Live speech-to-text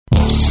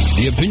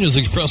The opinions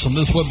expressed on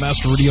this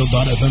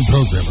WebmasterRadio.fm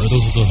program are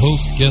those of the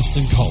host, guests,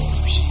 and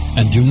callers,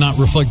 and do not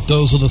reflect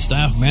those of the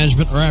staff,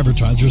 management, or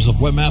advertisers of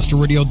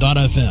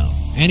WebmasterRadio.fm.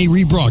 Any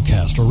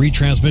rebroadcast or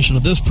retransmission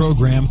of this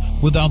program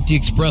without the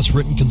express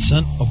written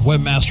consent of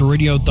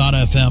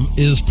WebmasterRadio.fm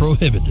is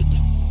prohibited.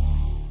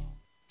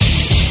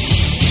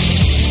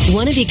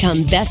 Want to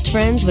become best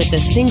friends with the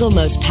single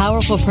most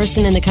powerful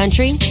person in the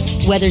country?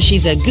 Whether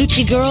she's a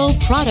Gucci girl,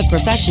 Prada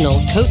professional,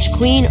 Coach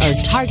queen, or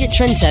Target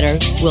trendsetter,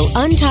 we'll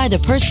untie the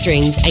purse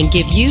strings and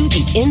give you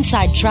the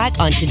inside track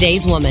on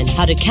today's woman.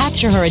 How to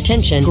capture her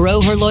attention, grow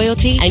her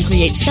loyalty, and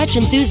create such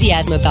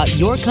enthusiasm about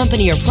your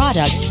company or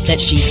product that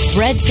she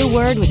spreads the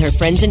word with her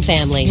friends and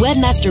family.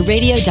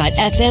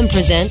 WebmasterRadio.fm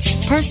presents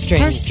Purse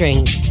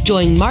Strings.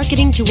 Join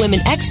Marketing to Women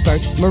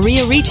expert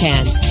Maria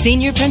Retan,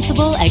 Senior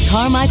Principal at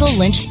Carmichael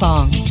Lynch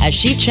Spong, as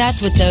she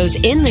chats with those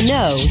in the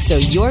know so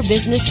your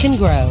business can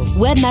grow.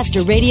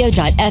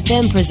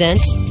 WebmasterRadio.fm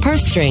presents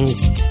Purse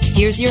Strings.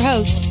 Here's your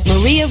host,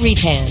 Maria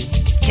Retan.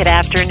 Good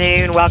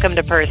afternoon. Welcome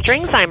to Purse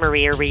Strings. I'm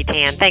Maria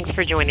Retan. Thanks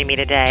for joining me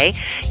today.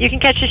 You can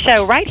catch the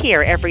show right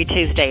here every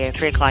Tuesday at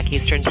 3 o'clock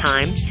Eastern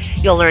Time.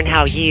 You'll learn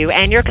how you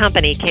and your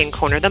company can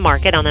corner the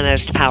market on the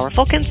most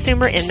powerful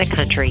consumer in the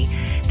country.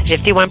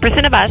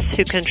 51% of us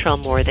who control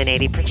more than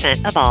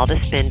 80% of all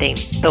the spending,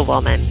 the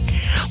woman.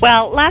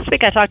 Well, last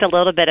week I talked a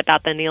little bit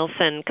about the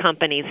Nielsen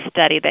Company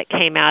study that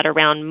came out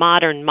around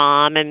Modern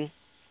Mom, and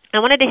I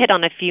wanted to hit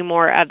on a few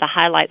more of the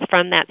highlights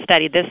from that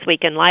study this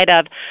week in light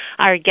of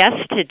our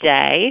guest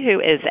today, who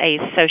is a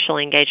social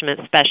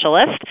engagement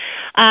specialist.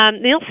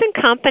 Nielsen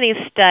Company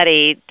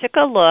study took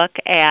a look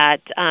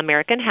at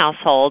American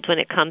households when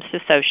it comes to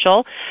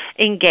social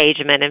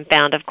engagement and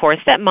found, of course,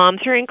 that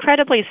moms are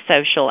incredibly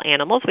social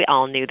animals. We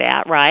all knew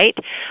that, right?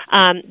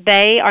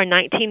 They are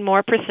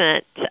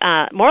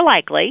 19% more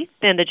likely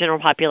than the general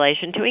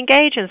population to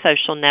engage in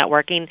social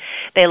networking.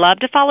 They love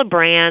to follow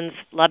brands,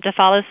 love to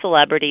follow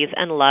celebrities,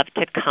 and love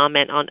to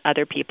comment on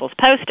other people's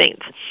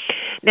postings.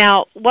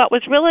 Now, what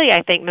was really,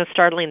 I think, most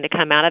startling to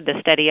come out of the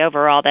study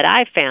overall that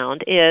I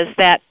found is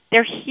that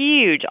they're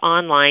huge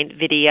online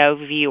video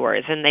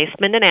viewers, and they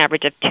spend an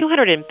average of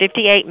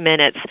 258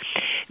 minutes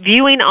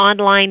viewing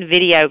online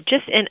video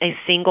just in a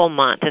single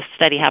month. This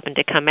study happened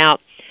to come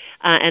out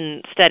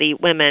and study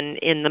women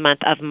in the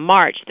month of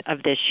March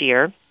of this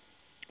year.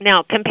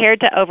 Now,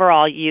 compared to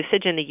overall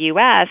usage in the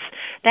U.S.,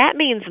 that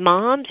means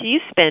moms, you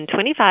spend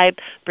 25%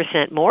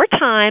 more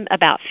time,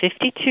 about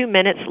 52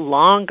 minutes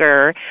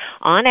longer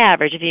on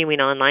average, viewing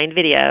online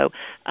video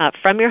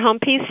from your home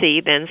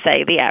PC than,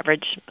 say, the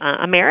average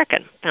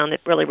American. Found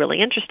it really, really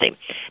interesting.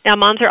 Now,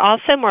 moms are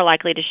also more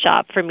likely to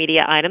shop for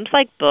media items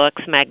like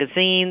books,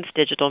 magazines,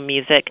 digital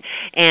music,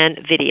 and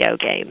video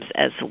games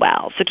as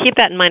well. So keep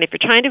that in mind. If you're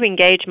trying to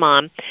engage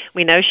mom,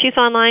 we know she's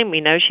online,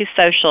 we know she's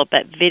social,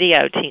 but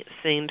video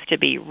seems to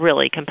be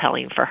really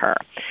compelling for her.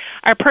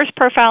 Our purse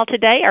profile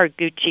today are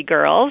Gucci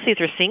girls. These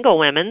are single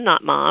women,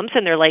 not moms,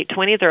 in their late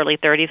 20s, early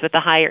 30s with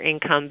a higher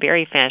income,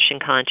 very fashion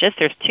conscious.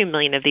 There's 2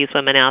 million of these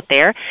women out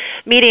there.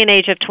 Median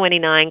age of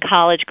 29,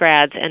 college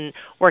grads, and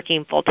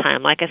working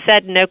full-time. Like I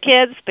said, no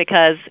kids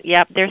because,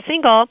 yep, they're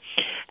single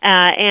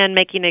and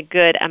making a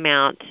good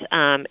amount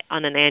on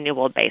an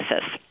annual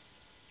basis.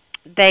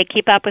 They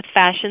keep up with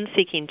fashion,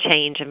 seeking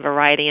change and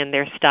variety in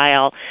their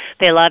style.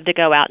 They love to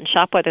go out and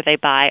shop whether they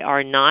buy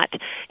or not,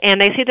 and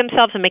they see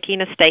themselves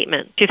making a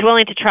statement. She's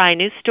willing to try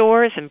new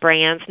stores and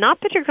brands, not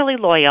particularly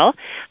loyal.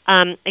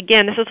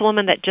 Again, this is a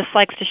woman that just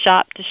likes to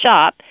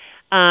shop,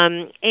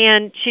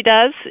 and she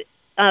does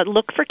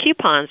look for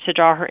coupons to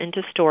draw her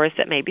into stores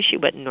that maybe she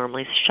wouldn't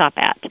normally shop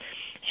at.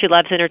 She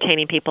loves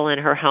entertaining people in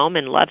her home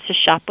and loves to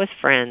shop with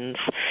friends.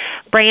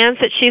 Brands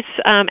that she's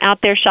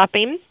out there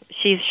shopping,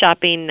 she's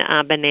shopping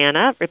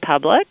Banana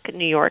Republic,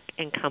 New York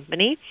and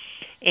Company,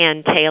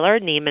 and Taylor,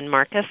 Neiman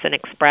Marcus, and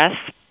Express.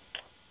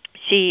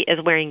 She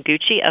is wearing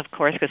Gucci, of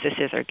course, because this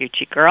is our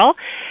Gucci girl,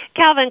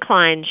 Calvin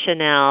Klein,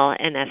 Chanel,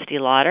 and Estee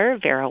Lauder,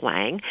 Vera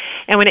Wang.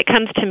 And when it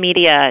comes to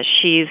media,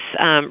 she's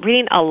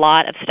reading a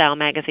lot of style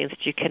magazines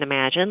that you can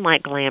imagine,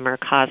 like Glamour,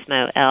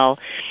 Cosmo, Elle,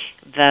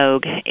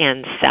 Vogue,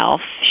 and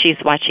Self. She's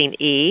watching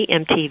E!,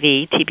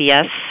 MTV,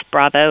 TBS,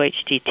 Bravo,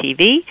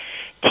 HGTV,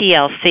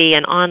 TLC,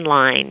 and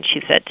online.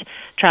 She's at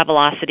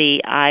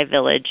Travelocity,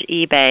 iVillage,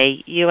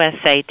 eBay,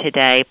 USA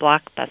Today,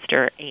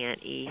 Blockbuster, and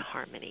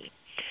eHarmony.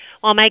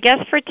 Well, my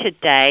guest for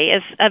today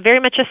is very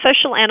much a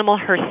social animal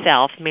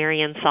herself,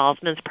 Marian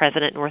Salzman's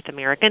President North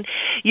American,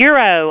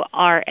 Euro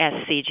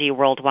RSCG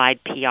Worldwide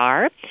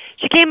PR.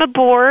 She came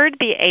aboard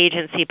the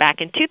agency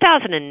back in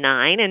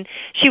 2009, and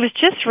she was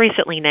just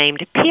recently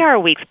named PR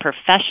Week's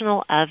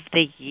Professional of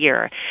the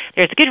Year.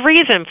 There's a good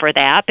reason for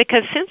that,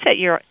 because since at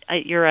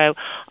Euro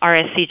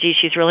RSCG,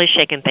 she's really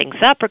shaken things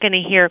up. We're going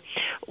to hear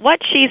what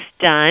she's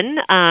done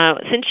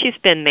since she's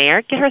been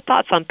there, get her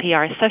thoughts on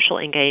PR, social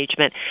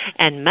engagement,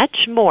 and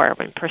much more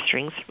when Purse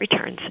Strings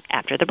returns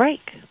after the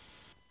break.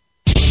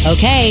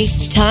 Okay,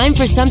 time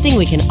for something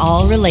we can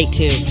all relate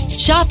to.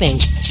 Shopping.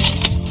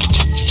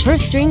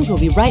 Purse Strings will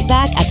be right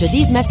back after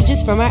these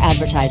messages from our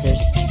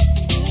advertisers.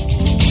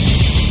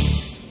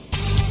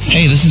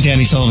 Hey, this is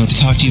Danny Sullivan to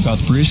talk to you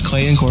about Bruce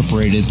Clay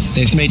Incorporated.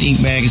 They've made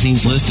Inc.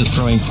 Magazine's list of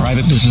growing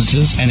private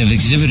businesses and have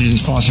exhibited and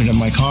sponsored at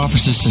my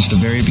conferences since the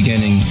very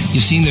beginning.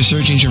 You've seen their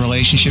search engine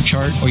relationship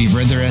chart, or you've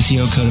read their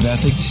SEO code of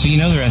ethics, so you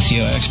know they're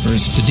SEO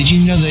experts. But did you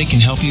know they can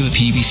help you with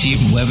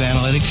PPC, web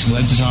analytics,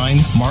 web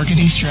design,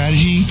 marketing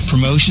strategy,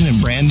 promotion,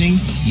 and branding?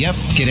 Yep,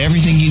 get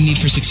everything you need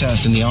for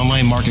success in the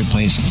online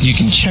marketplace. You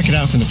can check it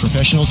out from the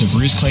professionals at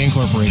Bruce Clay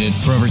Incorporated.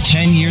 For over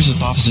 10 years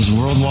with offices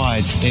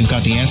worldwide, they've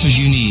got the answers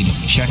you need.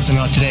 Check them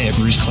out today at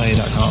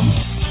bruceclay.com.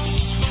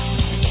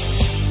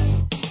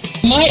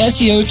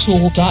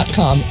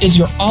 MySEOtool.com is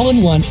your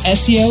all-in-one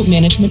SEO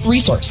management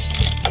resource.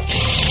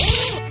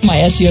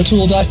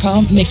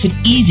 MySEOtool.com makes it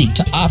easy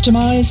to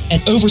optimize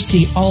and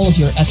oversee all of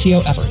your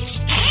SEO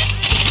efforts.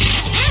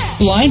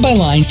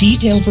 Line-by-line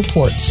detailed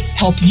reports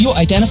help you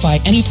identify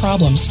any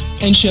problems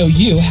and show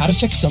you how to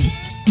fix them.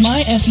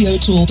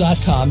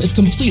 MySEOtool.com is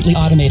completely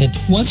automated.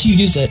 Once you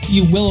use it,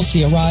 you will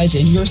see a rise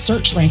in your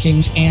search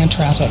rankings and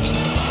traffic.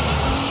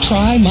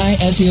 Try My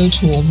SEO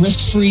Tool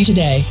risk-free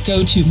today.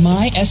 Go to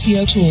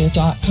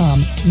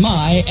MySEOtool.com.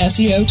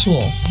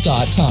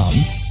 MySEOtool.com.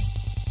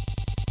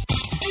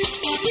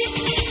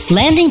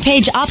 Landing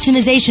page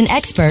optimization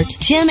expert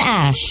Tim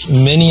Ash.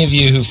 Many of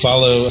you who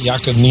follow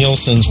Jakob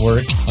Nielsen's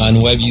work on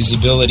web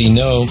usability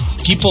know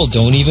people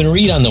don't even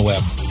read on the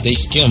web. They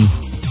skim.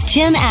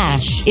 Tim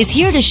Ash is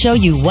here to show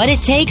you what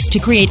it takes to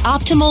create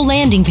optimal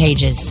landing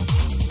pages.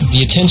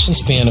 The attention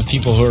span of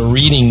people who are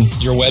reading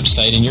your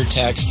website and your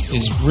text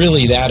is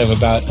really that of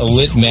about a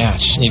lit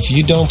match. If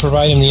you don't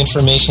provide them the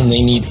information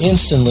they need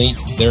instantly,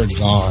 they're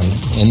gone,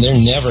 and they're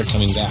never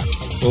coming back.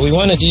 What we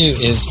want to do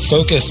is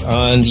focus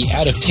on the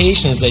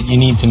adaptations that you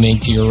need to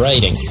make to your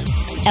writing.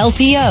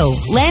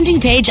 LPO,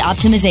 landing page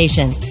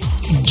optimization.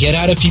 Get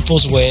out of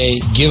people's way,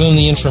 give them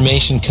the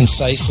information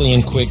concisely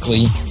and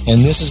quickly,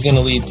 and this is going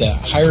to lead to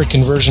higher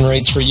conversion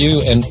rates for you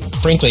and,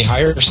 frankly,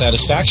 higher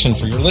satisfaction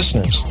for your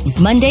listeners.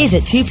 Mondays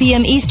at 2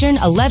 p.m. Eastern,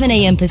 11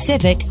 a.m.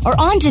 Pacific, or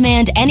on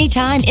demand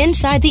anytime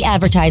inside the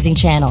advertising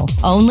channel,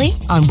 only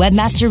on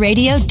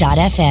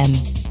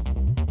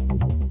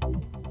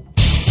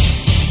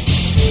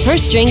webmasterradio.fm.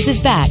 Purse Strings is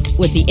back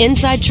with the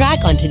inside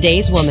track on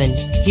today's woman.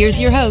 Here's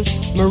your host,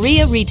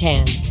 Maria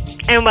Retan.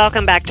 And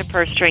welcome back to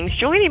Purse Strings.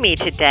 Joining me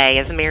today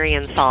is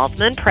Marian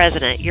Salzman,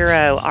 President,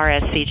 Euro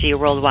RSCG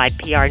Worldwide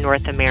PR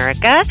North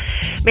America.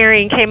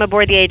 Marian came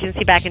aboard the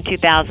agency back in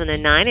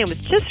 2009 and was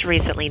just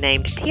recently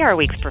named PR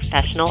Week's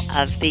Professional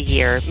of the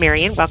Year.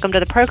 Marian, welcome to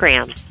the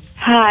program.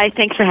 Hi,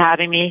 thanks for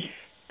having me.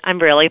 I'm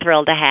really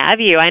thrilled to have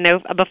you. I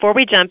know before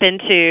we jump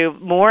into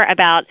more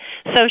about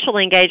social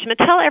engagement,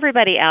 tell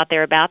everybody out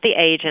there about the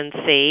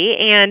agency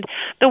and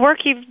the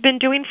work you've been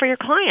doing for your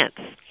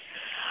clients.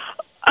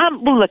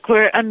 Well, look,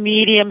 we're a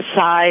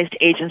medium-sized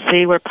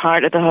agency. We're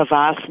part of the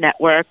Havas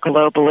network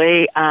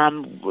globally,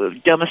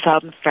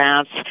 domiciled in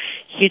France,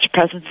 huge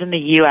presence in the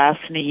U.S.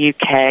 and the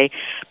U.K.,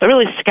 but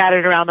really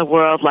scattered around the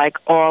world like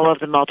all of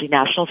the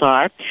multinationals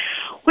are.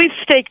 We've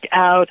staked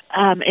out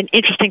an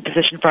interesting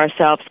position for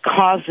ourselves.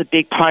 Cause is a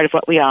big part of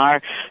what we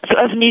are. So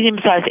as a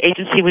medium-sized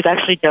agency, we've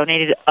actually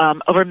donated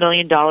over $1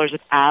 million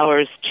of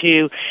hours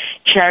to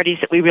charities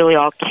that we really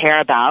all care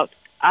about.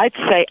 I'd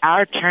say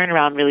our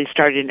turnaround really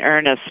started in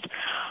earnest.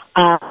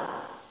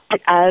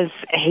 As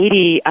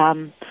Haiti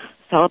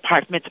fell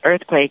apart from its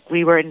earthquake,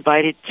 we were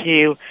invited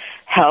to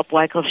help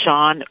Wyclef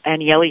Jean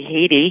and Yeli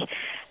Haiti,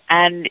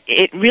 and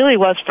it really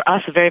was for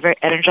us a very, very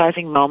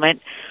energizing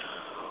moment.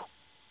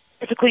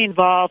 Physically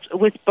involved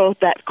with both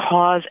that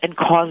cause and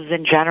causes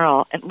in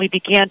general, and we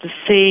began to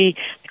see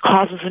the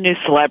cause as a new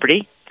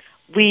celebrity.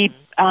 We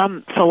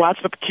saw lots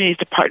of opportunities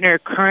to partner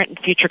current and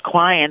future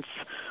clients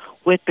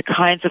with the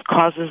kinds of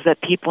causes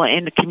that people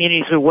in the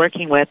communities we're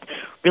working with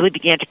really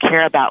began to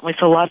care about. And we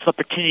saw lots of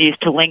opportunities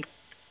to link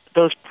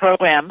those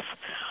programs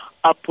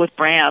up with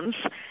brands,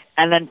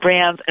 and then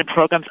brands and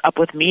programs up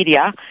with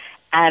media,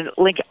 and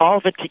link all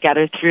of it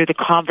together through the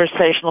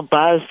conversational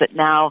buzz that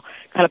now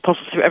kind of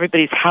pulses through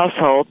everybody's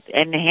household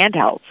and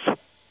handhelds.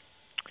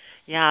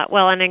 Yeah,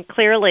 well, and then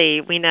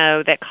clearly we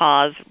know that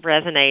cause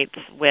resonates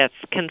with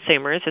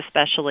consumers,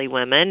 especially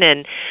women,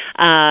 and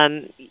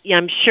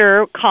I'm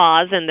sure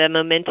cause and the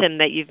momentum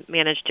that you've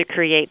managed to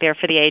create there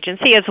for the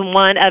agency is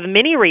one of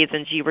many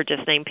reasons you were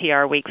just named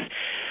PR Week's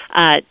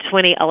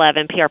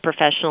 2011 PR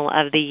Professional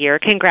of the Year.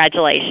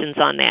 Congratulations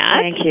on that.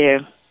 Thank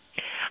you.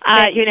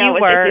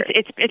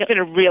 It's been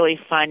a really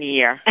fun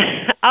year.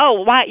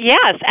 Oh, why,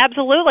 yes,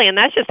 absolutely, and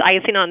that's just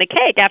icing on the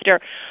cake after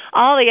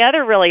all the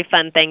other really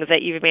fun things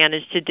that you've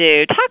managed to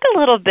do. Talk a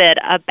little bit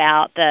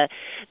about the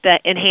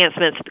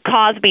enhancements,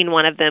 cause being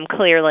one of them,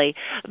 clearly,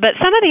 but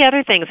some of the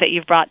other things that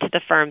you've brought to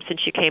the firm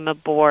since you came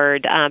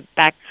aboard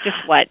back just,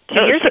 2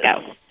 years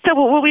ago?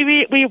 So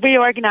we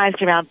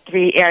reorganized around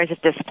 3 areas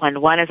of discipline.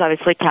 One is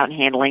obviously account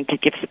handling to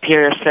give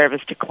superior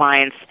service to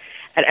clients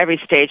at every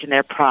stage in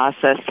their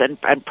process and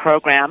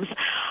programs.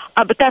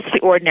 But that's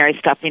the ordinary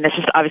stuff. I mean, that's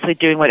just obviously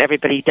doing what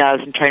everybody does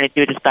and trying to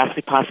do it as best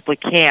we possibly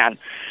can.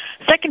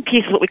 Second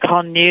piece is what we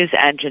call news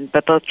engine,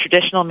 but both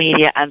traditional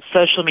media and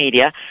social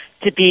media,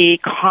 to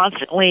be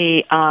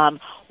constantly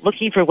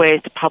looking for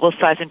ways to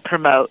publicize and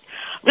promote.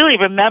 Really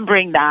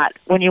remembering that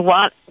when you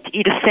want to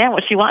eat a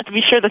sandwich, you want to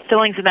be sure the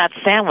filling's in that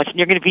sandwich, and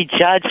you're going to be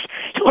judged.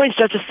 You always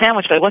judge a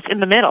sandwich by what's in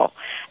the middle,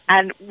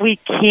 and we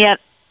can't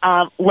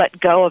let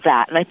go of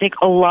that. And I think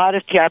a lot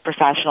of PR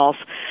professionals,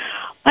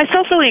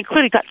 myself really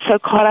included, got so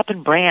caught up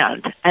in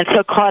brand and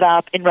so caught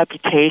up in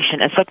reputation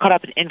and so caught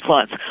up in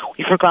influence,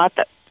 we forgot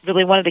that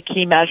really one of the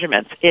key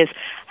measurements is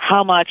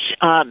how much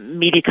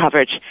media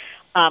coverage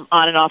on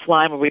and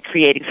offline were we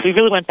creating. So we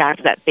really went back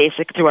to that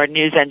basic through our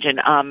news engine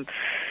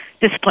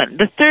discipline.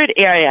 The third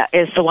area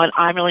is the one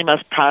I'm really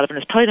most proud of, and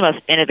it's probably the most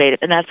innovative,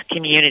 and that's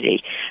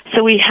community.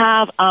 So we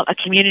have a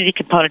community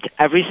component to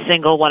every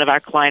single one of our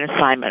client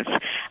assignments.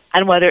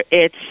 And whether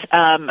it's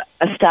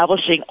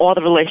establishing all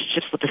the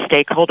relationships with the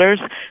stakeholders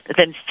that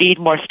then feed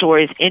more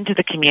stories into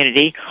the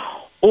community,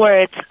 or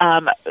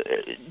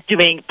it's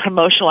doing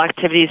promotional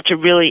activities to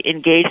really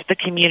engage the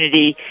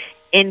community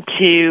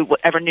into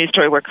whatever news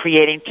story we're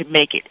creating to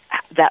make it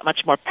that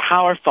much more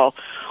powerful.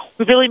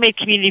 We've really made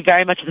community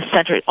very much at the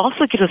center. It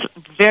also gives us a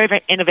very,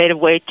 very innovative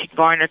way to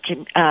garner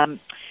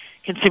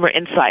consumer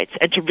insights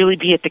and to really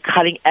be at the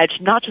cutting edge,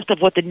 not just of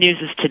what the news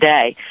is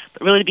today,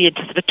 but really to be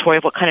anticipatory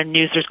of what kind of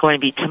news there's going to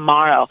be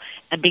tomorrow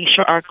and being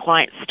sure our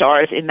client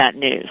stars in that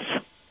news.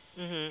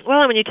 Mm-hmm.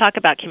 Well, and when you talk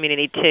about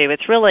community, too,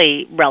 it's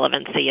really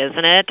relevancy,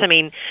 isn't it? I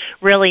mean,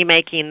 really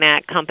making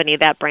that company,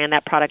 that brand,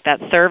 that product,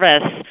 that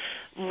service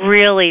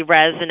really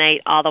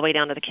resonate all the way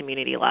down to the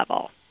community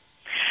level.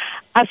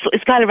 Absolutely.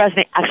 It's got to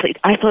resonate, actually,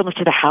 I feel almost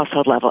to the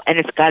household level, and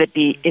it's got to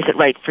be, is it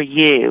right for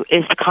you?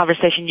 Is the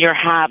conversation you're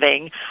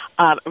having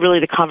really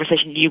the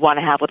conversation you want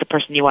to have with the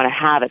person you want to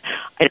have it?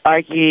 I'd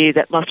argue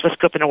that most of us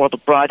grew up in a world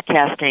of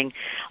broadcasting.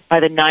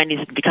 By the 90s, it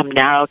had become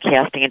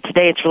narrowcasting, and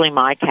today it's really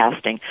my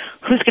casting.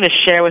 Who's going to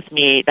share with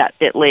me that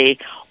bit.ly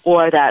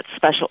or that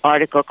special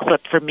article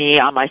clip for me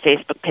on my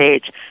Facebook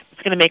page?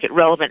 It's going to make it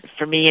relevant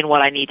for me and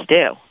what I need to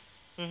do.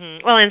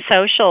 Mm-hmm. Well, and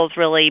social's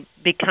really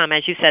become,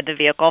 as you said, the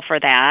vehicle for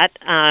that.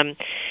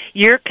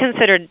 You're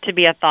considered to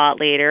be a thought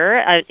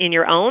leader in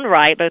your own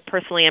right, both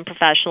personally and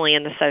professionally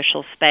in the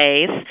social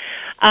space.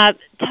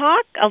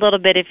 Talk a little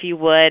bit, if you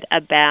would,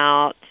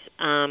 about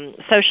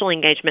social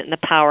engagement and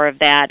the power of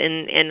that,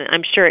 and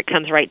I'm sure it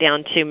comes right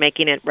down to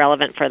making it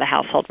relevant for the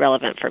household,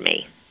 relevant for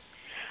me.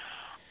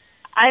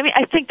 I mean,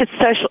 I think that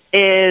social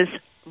is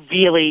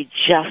really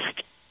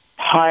just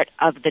part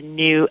of the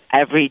new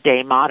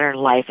everyday modern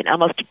life, and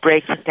almost to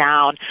break it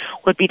down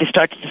would be to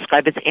start to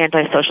describe its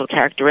antisocial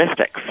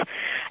characteristics.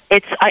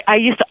 I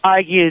used to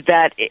argue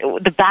that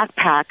the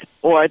backpack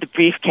or the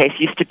briefcase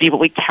used to be what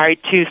we carried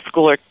to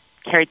school or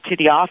carried to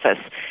the office,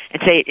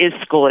 and say it is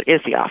school, it is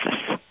the office.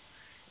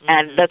 Mm-hmm.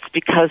 And that's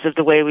because of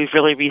the way we've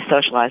really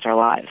re-socialized our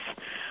lives.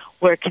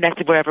 We're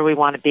connected wherever we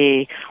want to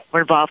be.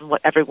 We're involved in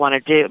whatever we want to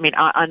do. I mean,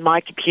 on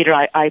my computer,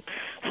 I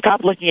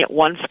stopped looking at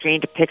one screen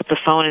to pick up the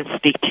phone and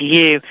speak to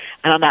you,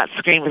 and on that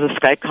screen was a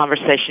Skype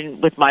conversation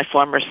with my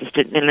former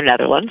assistant in the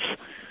Netherlands.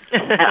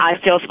 And I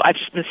feel I've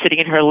just been sitting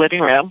in her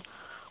living room,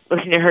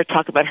 listening to her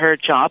talk about her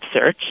job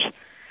search.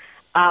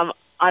 On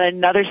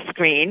another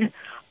screen,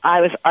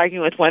 I was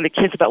arguing with one of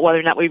the kids about whether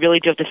or not we really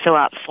do have to fill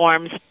out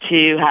forms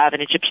to have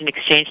an Egyptian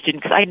exchange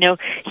student, because I know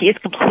he is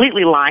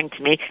completely lying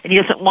to me, and he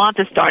doesn't want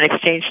this darn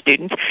exchange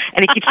student, and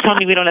he keeps telling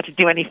me we don't have to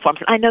do any forms.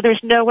 And I know there's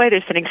no way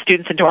they're sending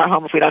students into our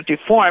home if we don't do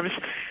forms.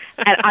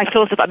 And I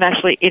feel as if I'm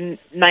actually in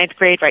 9th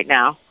grade right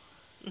now,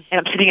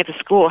 and I'm sitting at the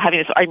school having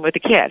this argument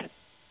with a kid.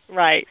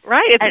 Right.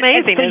 It's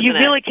amazing, so isn't you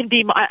it? really can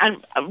be,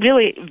 I'm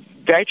really,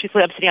 very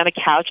truthfully, I'm sitting on a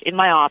couch in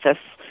my office,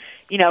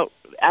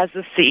 as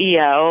the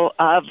CEO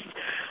of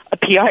a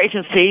PR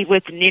agency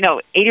with,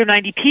 80 or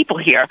 90 people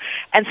here.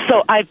 And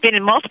so I've been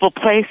in multiple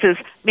places,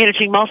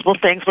 managing multiple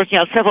things, working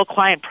on several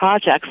client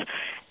projects,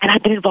 and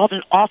I've been involved in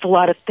an awful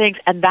lot of things,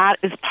 and that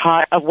is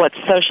part of what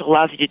social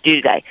allows you to do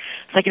today.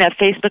 So I can have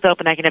Facebook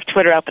open, I can have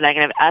Twitter open, I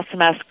can have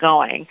SMS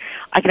going,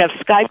 I can have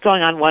Skype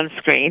going on one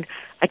screen,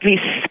 I can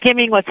be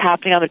skimming what's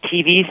happening on the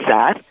TV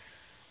set,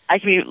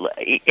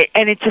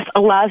 and it just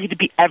allows you to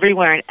be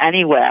everywhere and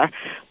anywhere,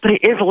 but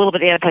it is a little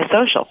bit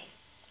antisocial.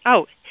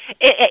 Oh,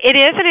 it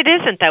is and it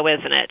isn't, though,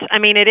 isn't it? I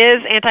mean, it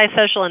is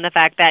antisocial in the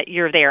fact that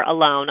you're there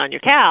alone on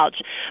your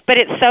couch, but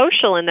it's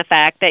social in the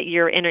fact that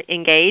you're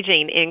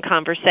engaging in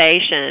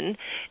conversation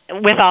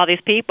with all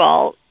these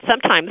people,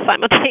 sometimes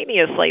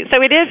simultaneously.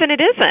 So it is and it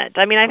isn't.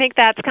 I mean, I think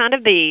that's kind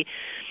of the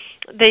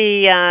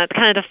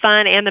kind of the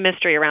fun and the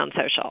mystery around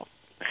social.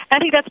 I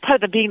think that's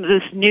part of being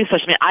this new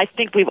social media. I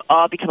think we've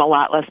all become a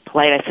lot less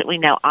polite. I certainly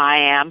know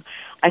I am.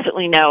 I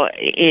certainly know,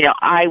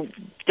 I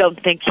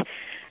don't think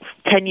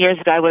 10 years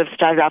ago I would have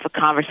started off a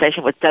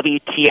conversation with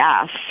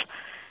WTF.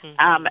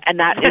 And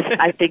that is,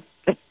 I think,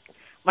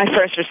 my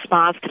first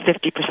response to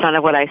 50%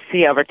 of what I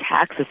see over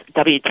text is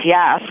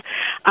WTF.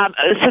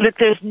 So that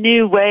there's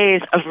new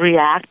ways of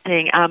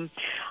reacting.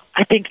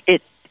 I think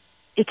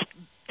it's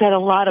done a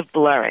lot of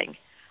blurring.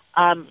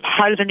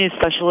 Part of the new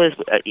social is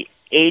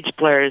age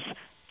blurs,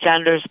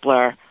 genders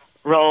blur,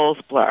 roles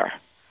blur.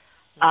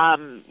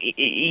 Sometimes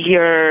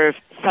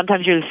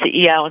you're the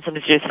CEO and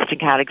sometimes you're the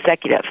assistant account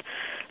executive.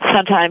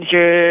 sometimes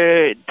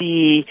you're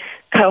the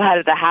co-head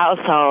of the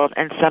household,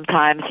 and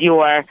sometimes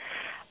you're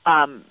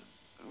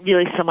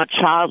really somewhat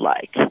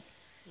childlike.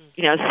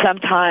 You know,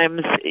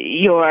 sometimes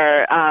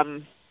you're,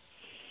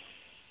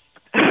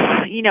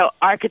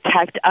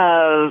 architect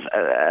of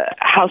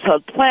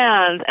household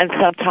plans, and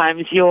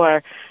sometimes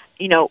you're,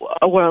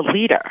 a world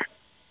leader.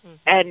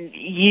 And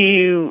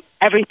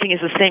everything is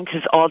the same because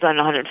it's all done in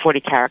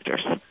 140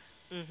 characters.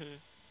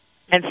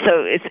 And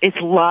so it's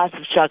lots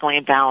of juggling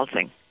and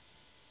balancing.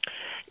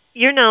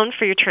 You're known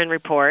for your trend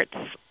reports,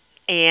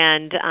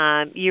 and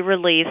you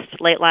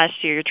released late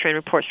last year your trend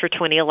reports for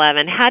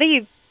 2011. How do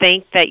you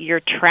think that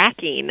you're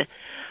tracking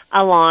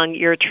along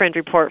your trend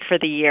report for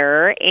the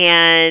year?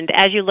 And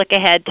as you look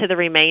ahead to the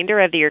remainder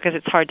of the year, because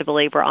it's hard to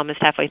believe we're almost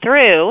halfway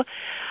through,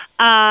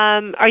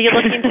 are you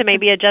looking to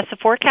maybe adjust the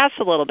forecast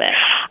a little bit?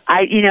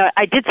 I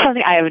did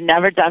something I have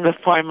never done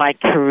before in my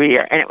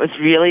career, and it was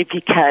really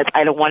because I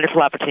had a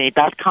wonderful opportunity.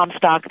 Beth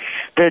Comstock,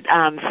 the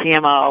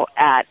CMO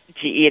at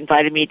GE,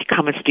 invited me to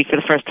come and speak for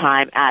the first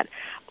time at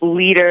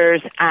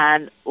Leaders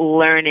and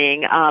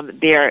Learning,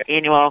 their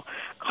annual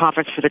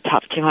conference for the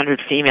top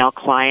 200 female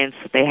clients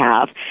that they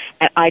have.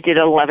 And I did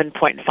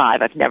 11.5.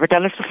 I've never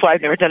done this before.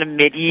 I've never done a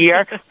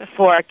mid-year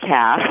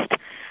forecast,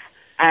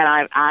 and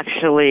I've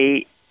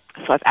actually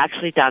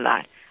done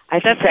that.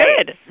 That's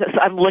good. So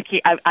I'm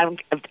looking.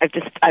 I've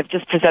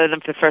just presented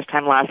them for the first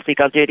time last week.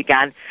 I'll do it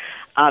again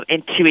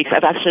in 2 weeks.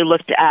 I've actually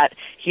looked at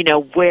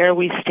where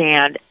we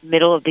stand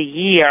middle of the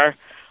year.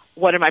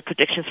 What are my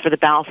predictions for the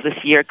balance of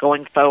this year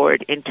going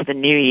forward into the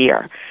new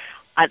year?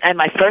 And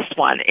my first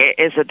one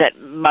is that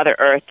Mother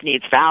Earth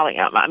needs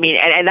Valium. I mean,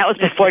 and that was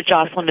before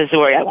Jocelyn,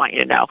 Missouri, I want you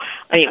to know.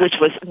 I mean, which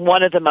was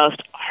one of the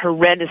most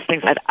horrendous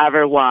things I've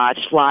ever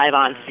watched live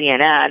on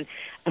CNN.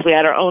 We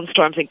had our own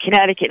storms in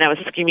Connecticut, and I was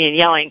screaming and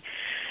yelling,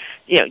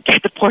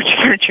 get the porch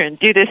furniture and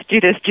do this, do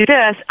this, do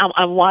this.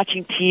 I'm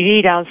watching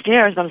TV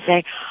downstairs, and I'm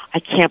saying, I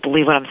can't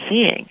believe what I'm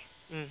seeing.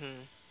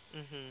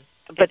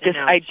 But this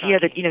idea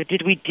that,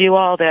 did we do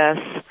all this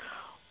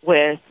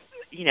with,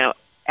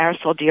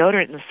 aerosol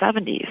deodorant in the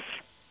 70s?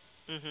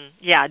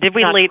 Yeah, did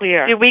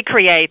we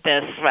create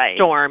this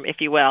storm,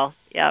 if you will?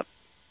 Yep.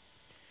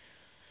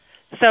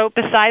 So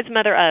besides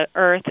Mother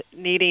Earth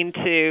needing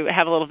to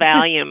have a little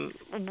Valium,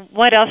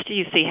 what else do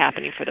you see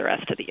happening for the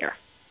rest of the year?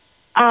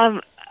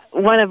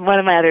 One of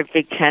my other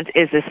big trends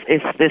is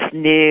this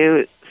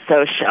new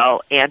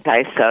social,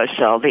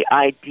 antisocial, the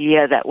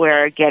idea that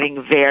we're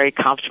getting very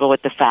comfortable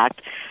with the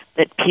fact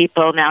that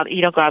people now,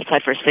 you don't go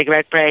outside for a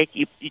cigarette break,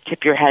 you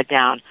tip your head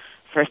down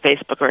for a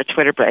Facebook or a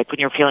Twitter break. When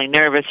you're feeling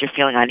nervous, you're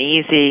feeling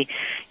uneasy,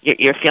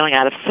 you're feeling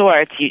out of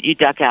sorts, you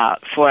duck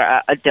out for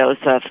a dose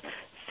of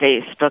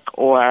Facebook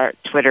or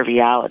Twitter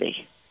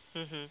reality.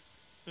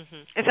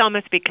 It's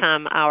almost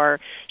become our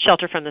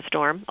shelter from the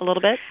storm a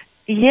little bit.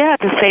 Yeah,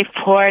 it's a safe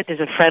port. There's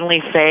a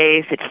friendly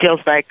face. It feels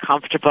very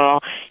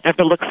comfortable. You don't have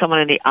to look someone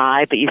in the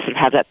eye, but you sort of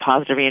have that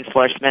positive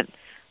reinforcement.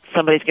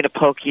 Somebody's going to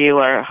poke you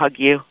or hug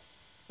you.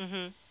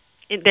 And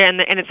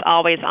it's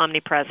always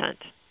omnipresent.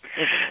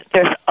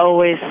 There's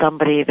always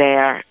somebody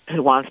there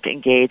who wants to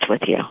engage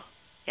with you.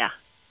 Yeah.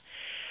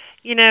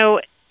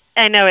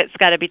 I know it's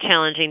got to be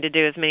challenging to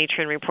do as many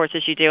trend reports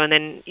as you do, and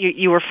then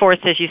you were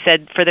forced, as you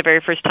said, for the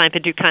very first time to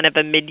do kind of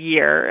a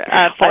mid-year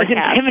forecast. I was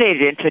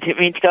intimidated into it. I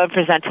mean, to go and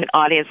present to an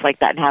audience like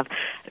that and have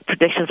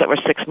predictions that were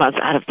 6 months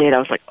out of date, I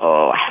was like,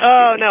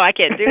 no, I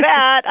can't do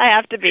that. I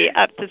have to be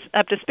up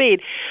to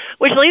speed.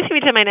 Which leads me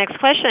to my next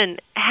question.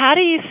 How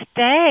do you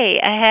stay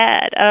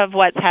ahead of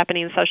what's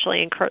happening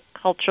socially and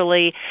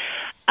culturally,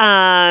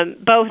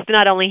 both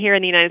not only here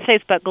in the United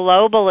States, but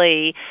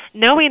globally,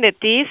 knowing that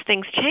these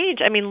things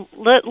change? I mean,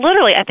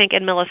 literally, I think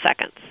in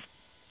milliseconds.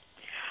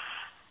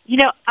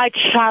 I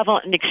travel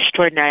an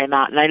extraordinary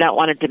amount, and I don't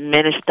want to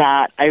diminish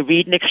that. I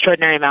read an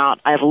extraordinary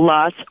amount. I have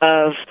lots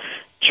of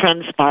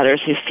trend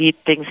spotters who feed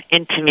things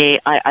into me.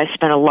 I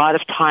spend a lot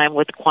of time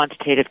with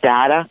quantitative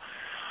data.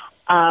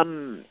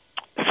 Some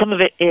of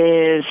it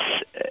is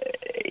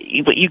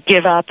what you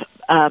give up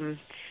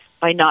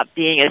by not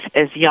being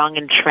as young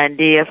and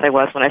trendy as I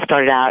was when I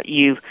started out.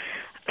 You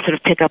sort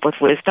of pick up with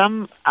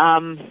wisdom,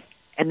 and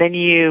then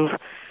you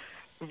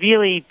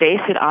really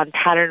base it on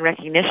pattern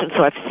recognition.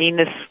 So I've seen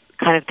this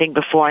kind of thing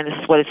before, and this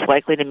is what it's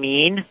likely to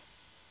mean.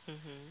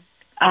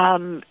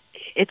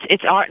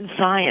 It's art and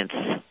science.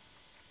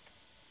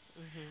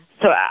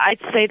 So I'd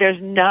say there's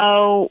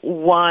no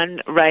one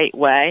right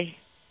way,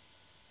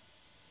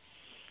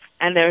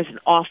 and there's an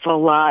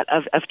awful lot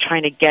of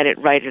trying to get it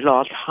right at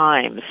all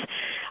times.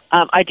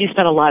 I do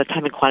spend a lot of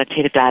time in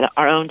quantitative data,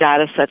 our own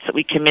data sets that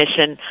we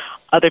commission,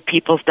 other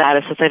people's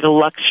data sets. I have the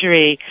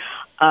luxury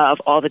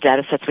of all the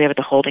data sets we have at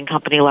the holding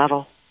company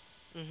level.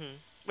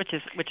 Which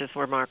is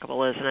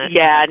remarkable, isn't it?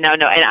 Yeah, no,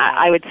 and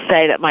I would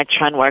say that my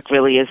trend work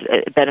really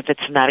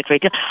benefits from that a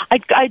great deal.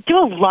 I do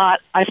a lot.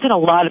 I spend a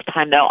lot of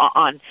time though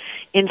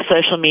in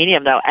social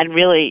medium though, and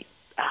really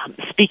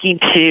speaking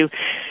to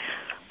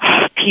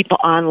people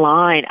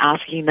online,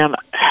 asking them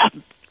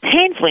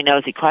painfully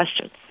nosy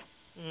questions.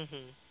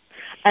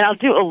 And I'll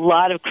do a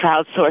lot of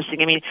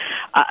crowdsourcing. I mean,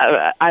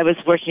 I was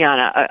working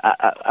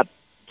on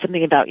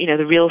something about,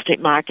 the real estate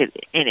market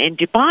in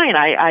Dubai, and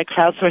I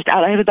crowdsourced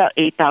out. I have about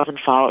 8,000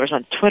 followers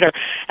on Twitter,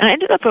 and I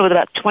ended up with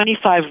about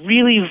 25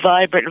 really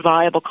vibrant,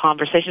 viable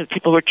conversations with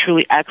people who are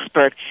truly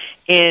expert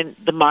in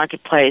the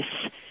marketplace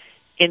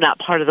in that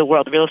part of the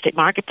world, the real estate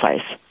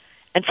marketplace.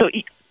 And so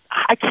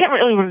I can't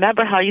really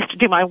remember how I used to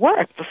do my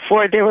work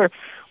before there were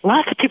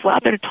lots of people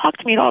out there to talk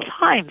to me at all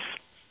times.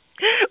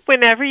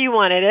 Whenever you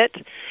wanted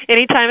it,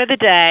 any time of the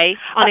day,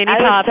 on any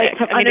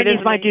topic.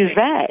 Underneath my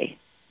duvet.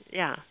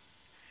 Yeah.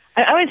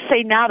 I always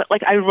say now that,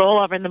 I roll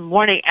over in the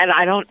morning and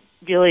I don't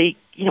really,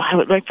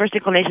 my first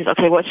inclination is,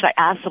 okay, what should I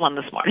ask someone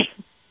this morning?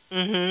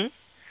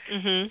 Mm-hmm.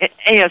 Mm-hmm.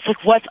 It's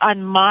like, what's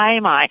on my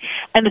mind?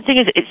 And the thing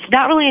is, it's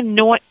not really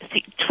annoying.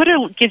 See, Twitter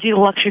gives you the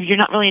luxury of you're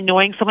not really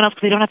annoying someone else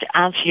because they don't have to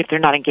answer you if they're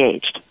not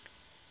engaged.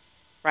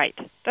 Right.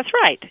 That's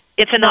right.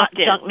 It's not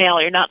junk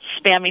mail. You're not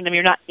spamming them.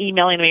 You're not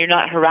emailing them. You're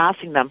not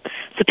harassing them.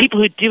 So people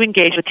who do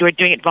engage with you are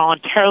doing it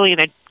voluntarily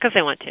and because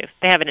they want to.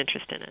 They have an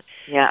interest in it.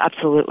 Yeah,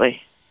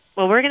 absolutely.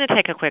 Well, we're going to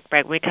take a quick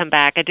break. When we come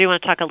back, I do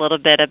want to talk a little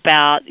bit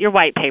about your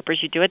white papers.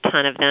 You do a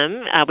ton of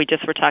them. We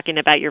just were talking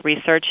about your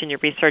research and your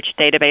research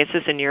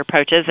databases and your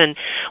approaches. And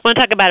I want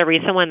to talk about a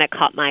recent one that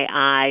caught my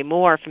eye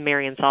more from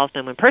Marian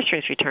Salzman when Purse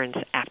Strings returns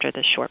after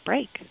this short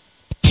break.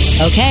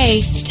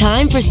 Okay,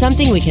 time for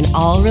something we can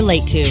all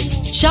relate to.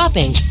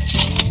 Shopping.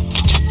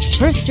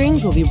 Purse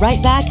Strings will be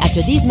right back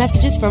after these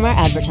messages from our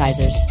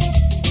advertisers.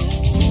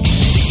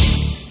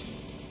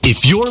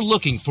 If you're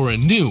looking for a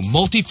new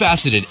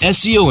multifaceted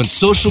SEO and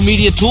social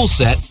media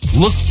toolset,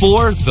 look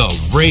for the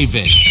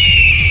Raven.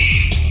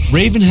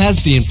 Raven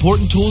has the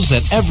important tools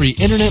that every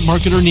internet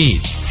marketer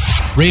needs.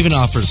 Raven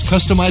offers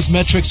customized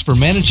metrics for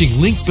managing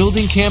link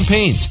building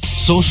campaigns,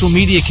 social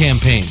media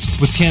campaigns,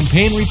 with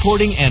campaign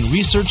reporting and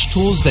research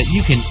tools that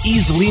you can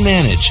easily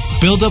manage.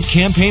 Build up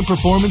campaign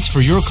performance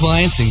for your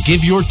clients and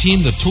give your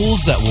team the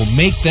tools that will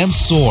make them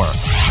soar.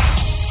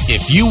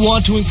 If you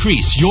want to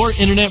increase your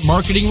internet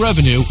marketing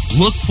revenue,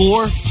 look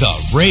for the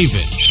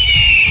Raven.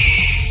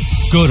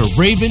 Go to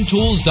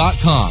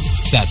raventools.com.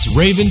 That's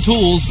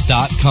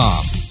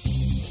raventools.com.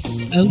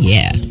 Oh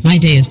yeah, my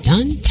day is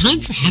done. Time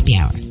for happy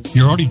hour.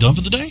 You're already done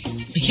for the day?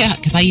 Yeah,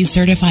 because I use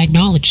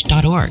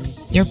CertifiedKnowledge.org.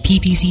 Their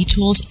PPC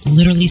tools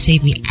literally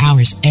save me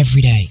hours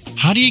every day.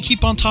 How do you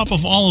keep on top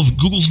of all of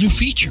Google's new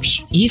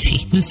features?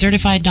 Easy. With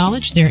Certified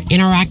Knowledge, their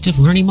interactive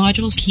learning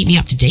modules keep me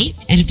up to date.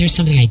 And if there's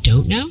something I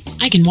don't know,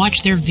 I can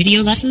watch their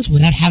video lessons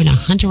without having to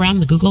hunt around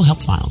the Google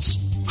help files.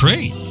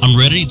 Great. I'm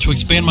ready to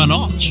expand my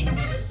knowledge.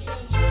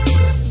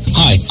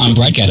 Hi, I'm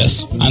Brad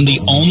Geddes. I'm the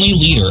only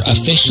leader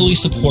officially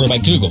supported by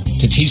Google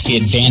to teach the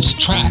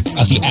advanced track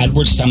of the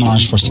AdWords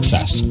Seminars for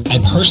Success. I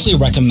personally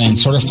recommend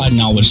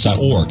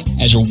CertifiedKnowledge.org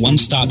as your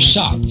one-stop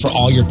shop for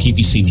all your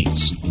PPC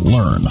needs.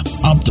 Learn,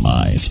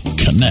 optimize,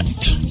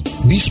 connect.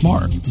 Be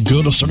smart.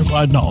 Go to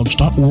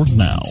CertifiedKnowledge.org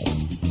now.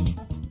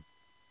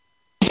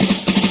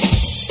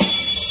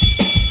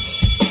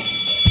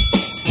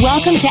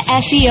 Welcome to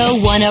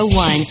SEO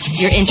 101,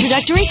 your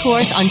introductory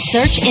course on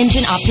search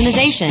engine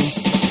optimization.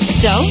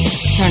 So,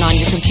 turn on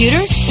your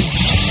computers,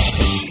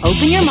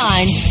 open your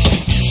minds,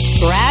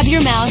 grab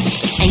your mouse,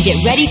 and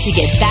get ready to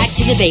get back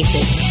to the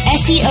basics.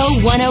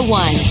 SEO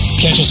 101.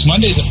 Catch us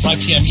Mondays at 5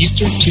 p.m.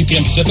 Eastern, 2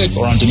 p.m. Pacific,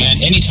 or on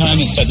demand anytime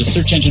inside the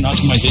Search Engine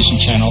Optimization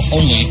channel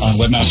only on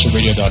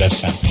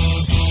webmasterradio.fm.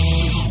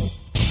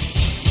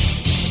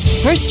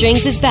 Purse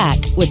Strings is back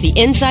with the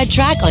inside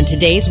track on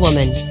today's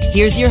woman.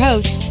 Here's your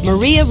host,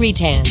 Maria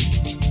Retan.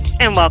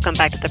 And welcome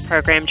back to the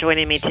program.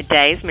 Joining me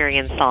today is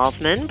Marian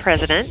Salzman,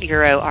 President,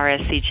 Euro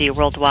RSCG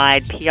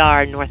Worldwide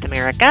PR North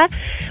America.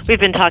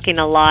 We've been talking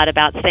a lot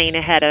about staying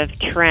ahead of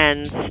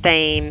trends,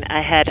 staying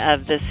ahead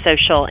of the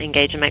social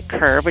engagement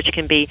curve, which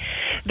can be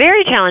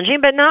very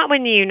challenging, but not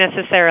when you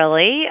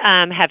necessarily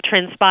have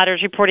trend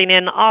spotters reporting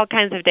in all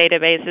kinds of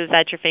databases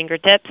at your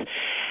fingertips.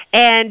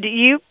 And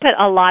you put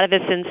a lot of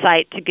this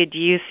insight to good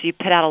use. You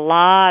put out a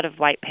lot of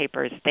white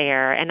papers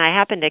there, and I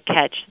happened to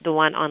catch the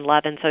one on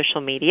love and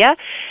social media.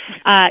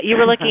 You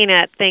were looking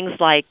at things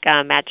like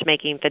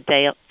matchmaking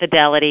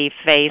fidelity,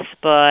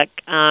 Facebook.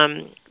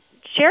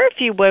 Share, if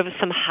you would,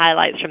 some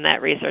highlights from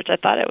that research. I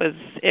thought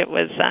it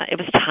was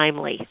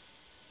timely.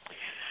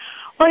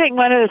 Well, I think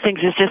one of the things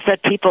is just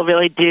that people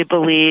really do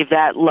believe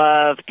that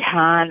love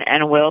can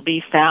and will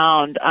be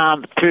found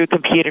through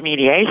computer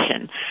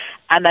mediation,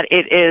 and that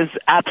it is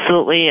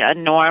absolutely a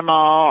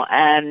normal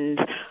and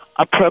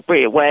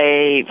appropriate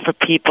way for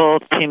people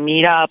to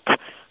meet up, to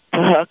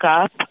hook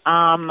up,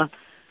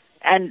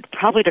 and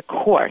probably to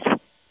court.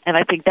 And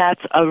I think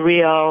that's a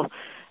real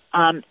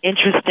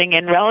interesting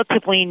and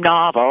relatively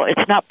novel.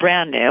 It's not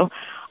brand new.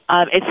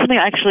 It's something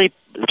I actually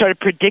started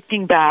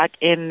predicting back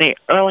in the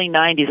early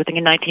 90s, I think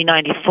in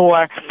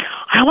 1994.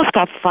 I almost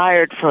got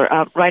fired for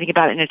writing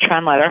about it in a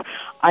trend letter.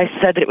 I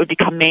said that it would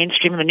become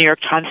mainstream, and the New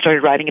York Times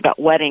started writing about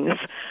weddings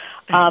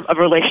of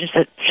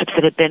relationships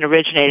that had been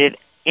originated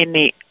in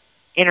the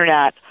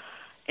Internet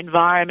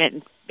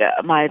environment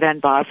my then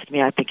boss said to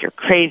me, I think you're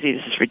crazy.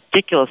 This is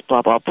ridiculous,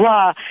 blah, blah,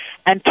 blah.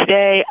 And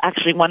today,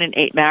 actually, 1 in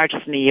 8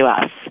 marriages in the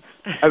U.S.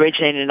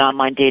 originated in an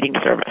online dating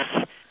service.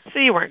 So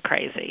you weren't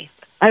crazy.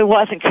 I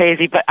wasn't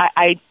crazy, but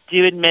I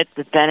do admit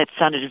that then it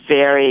sounded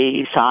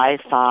very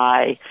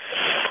sci-fi,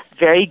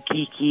 very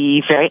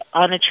geeky, very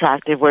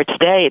unattractive, where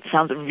today it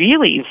sounds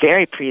really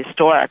very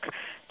prehistoric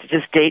to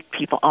just date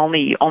people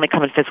you only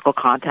come in physical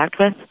contact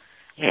with.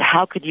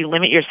 How could you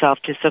limit yourself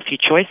to so few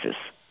choices?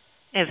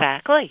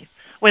 Exactly.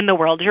 When the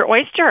world's your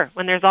oyster,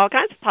 when there's all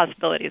kinds of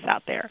possibilities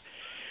out there.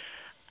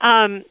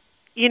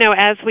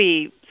 As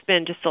we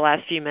spend just the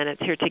last few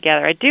minutes here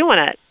together, I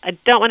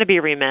don't want to be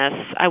remiss.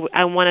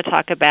 I want to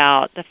talk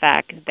about the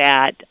fact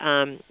that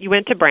you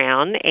went to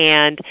Brown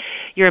and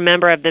you're a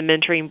member of the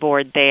mentoring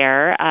board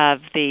there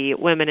of the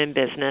Women in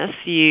Business.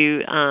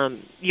 You're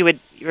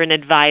an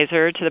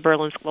advisor to the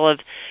Berlin School of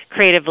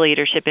Creative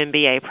Leadership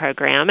MBA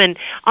program. And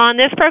on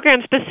this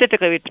program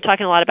specifically, we've been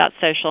talking a lot about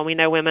social. We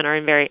know women are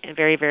very,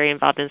 very, very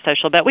involved in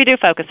social, but we do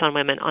focus on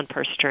women on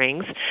purse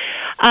strings.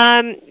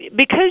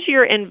 Because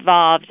you're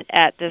involved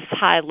at this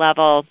high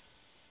level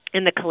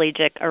in the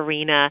collegiate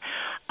arena,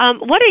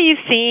 what are you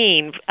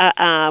seeing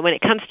when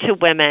it comes to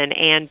women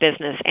and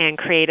business and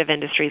creative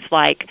industries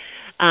like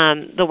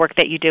the work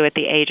that you do at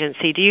the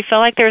agency? Do you feel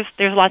like there's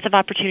lots of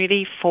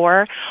opportunity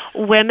for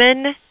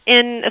women,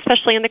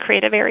 especially in the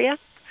creative area?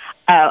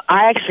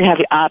 I actually have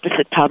the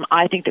opposite problem.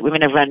 I think that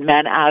women have run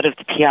men out of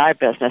the PR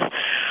business.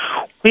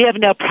 We have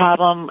no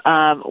problem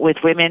with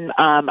women.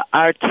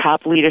 Our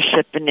top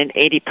leadership in an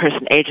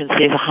 80-person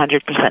agency is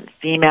 100%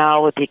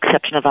 female, with the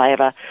exception of I have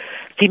a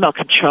female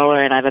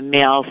controller and I have a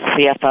male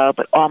CFO,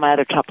 but all my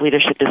other top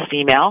leadership is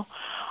female.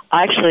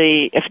 I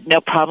actually have no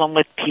problem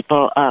with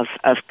people of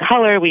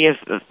color. We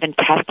have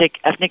fantastic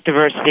ethnic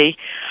diversity,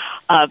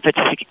 but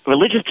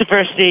religious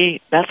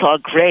diversity, that's all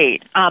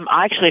great.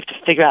 I actually have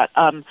to figure out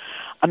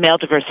a male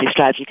diversity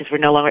strategy because we're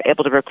no longer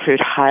able to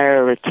recruit,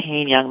 hire, or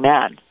retain young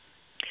men.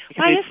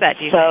 Why is that,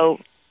 do you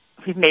think?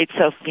 We've made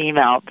so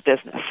female the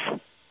business.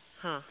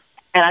 Huh.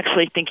 And I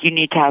actually think you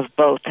need to have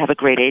both to have a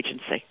great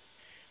agency.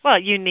 Well,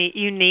 you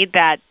need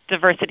that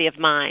diversity of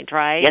mind,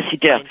 right? Yes, you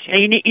do.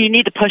 And you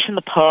need the push and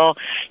the pull.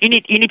 You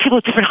need people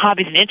with different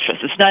hobbies and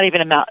interests. It's not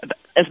even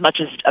as much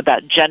as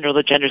about gender.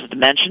 The gender is a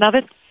dimension of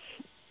it.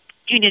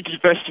 You need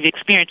diversity of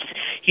experience.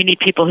 You need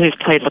people who've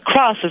played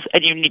lacrosse,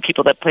 and you need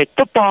people that played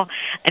football,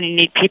 and you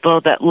need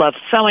people that love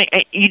sewing.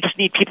 You just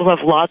need people who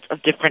have lots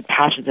of different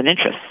passions and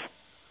interests.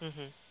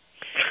 Mm-hmm.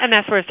 And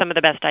that's where some of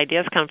the best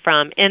ideas come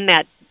from, in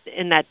that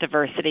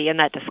diversity, in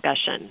that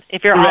discussion.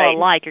 If you're all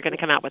alike, you're going to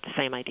come out with the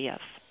same ideas.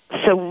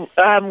 So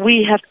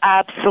we have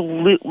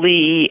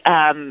absolutely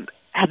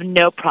have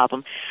no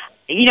problem.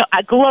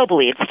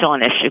 Globally, it's still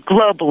an issue.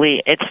 Globally,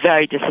 it's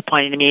very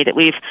disappointing to me that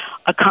we've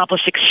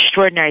accomplished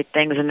extraordinary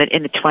things in the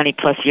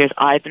 20-plus years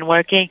I've been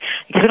working.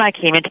 Because when I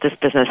came into this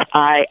business,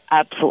 I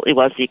absolutely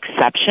was the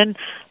exception.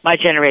 My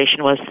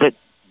generation was the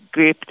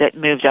group that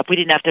moved up. We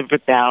didn't have to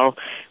rebel.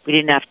 We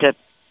didn't have to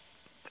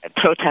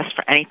protest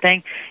for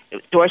anything.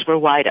 Doors were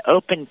wide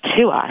open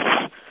to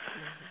us.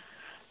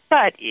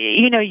 But,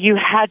 you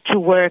had to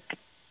work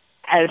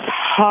as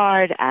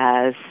hard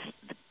as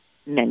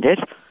men did.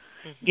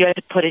 You had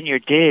to put in your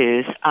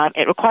dues.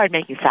 It required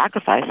making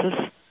sacrifices.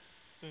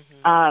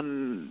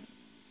 Mm-hmm.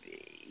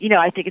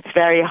 I think it's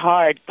very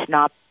hard to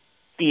not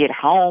be at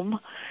home.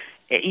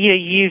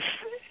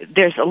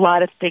 There's a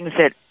lot of things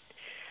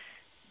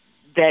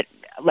that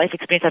life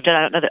experience I've done.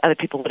 I don't know that other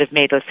people would have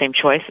made those same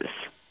choices.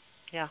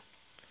 Yeah.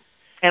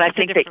 And I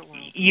think that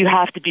you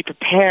have to be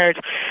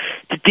prepared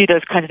to do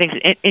those kinds of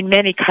things. In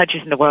many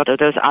countries in the world,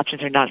 those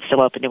options are not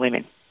still open to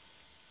women.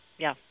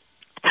 Yeah.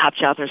 Top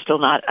jobs are still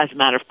not, as a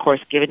matter of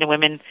course, given to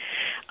women.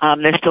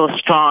 There's still a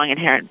strong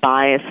inherent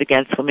bias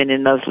against women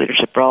in those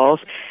leadership roles.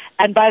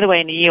 And by the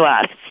way, in the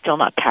U.S., it's still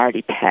not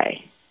parity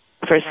pay.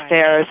 For as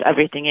fair as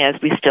everything is,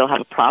 we still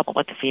have a problem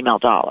with the female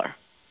dollar.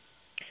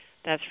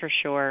 That's for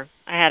sure.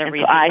 I had a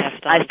recent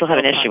guest on. I still have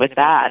an issue with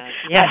that.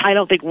 Yeah. I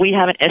don't think we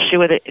have an issue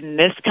with it in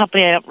this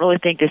company. I don't really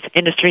think this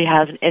industry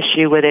has an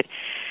issue with it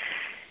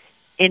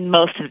in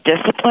most of the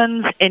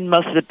disciplines, in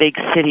most of the big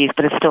cities,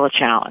 but it's still a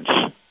challenge.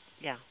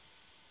 Yeah.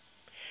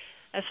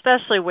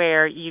 Especially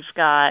where you've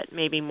got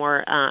maybe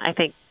more, I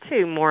think,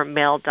 more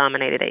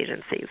male-dominated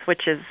agencies,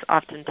 which is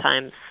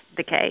oftentimes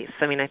the case.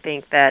 I mean, I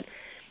think that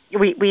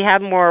we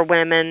have more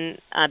women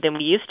than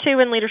we used to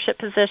in leadership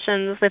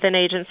positions within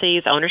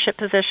agencies, ownership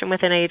position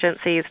within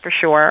agencies for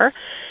sure.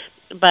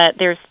 But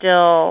there's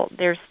still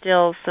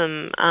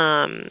some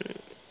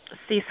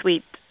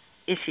C-suite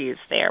issues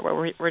there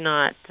where we're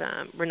not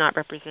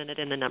represented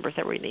in the numbers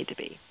that we need to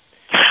be.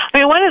 I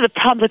mean, one of the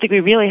problems I think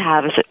we really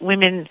have is that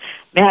women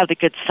may have the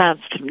good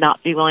sense to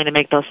not be willing to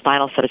make those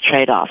final set of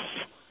trade-offs,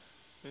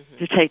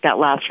 to take that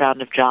last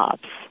round of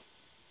jobs.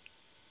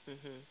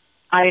 Mm-hmm.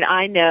 I mean,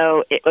 I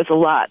know it was a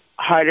lot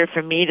harder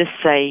for me to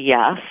say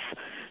yes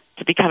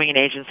to becoming an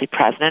agency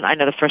president. I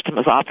know the first time it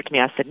was offered to me,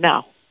 I said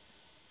no.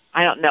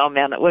 I don't know a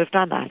man that would have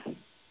done that.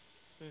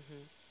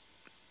 Mm-hmm.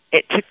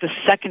 It took the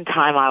second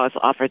time I was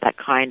offered that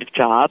kind of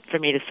job for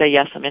me to say,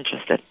 yes, I'm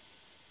interested.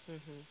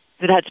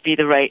 It had to be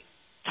the right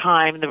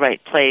time, the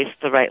right place,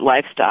 the right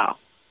lifestyle.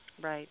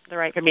 Right, the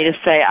right for me to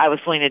say I was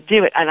willing to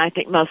do it. And I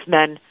think most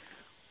men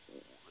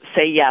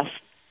say yes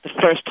the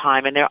first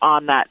time, and they're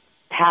on that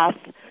path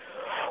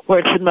where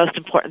it's the most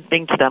important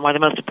thing to them. Or the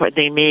most important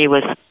thing to me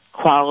was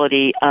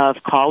quality of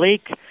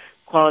colleague,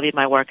 quality of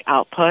my work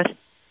output,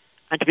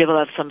 and to be able to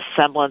have some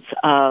semblance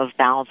of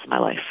balance in my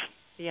life.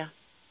 Yeah.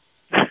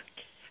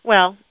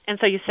 Well, and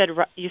so you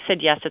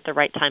said yes at the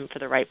right time for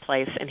the right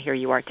place, and here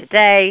you are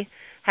today,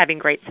 having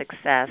great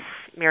success.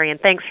 Marion,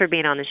 thanks for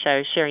being on the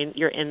show, sharing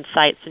your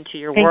insights into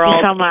your world.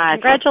 Thank you so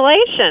much.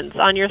 Congratulations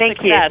on your Thank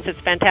success. You. It's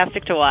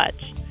fantastic to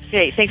watch.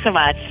 Great. Thanks so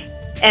much.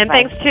 And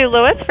Bye. thanks to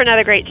Lewis for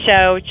another great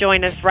show.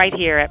 Join us right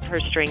here at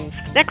Purse Strings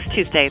next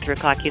Tuesday, 3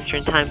 o'clock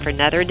Eastern Time for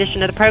another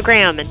edition of the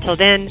program. Until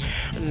then,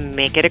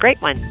 make it a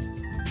great one.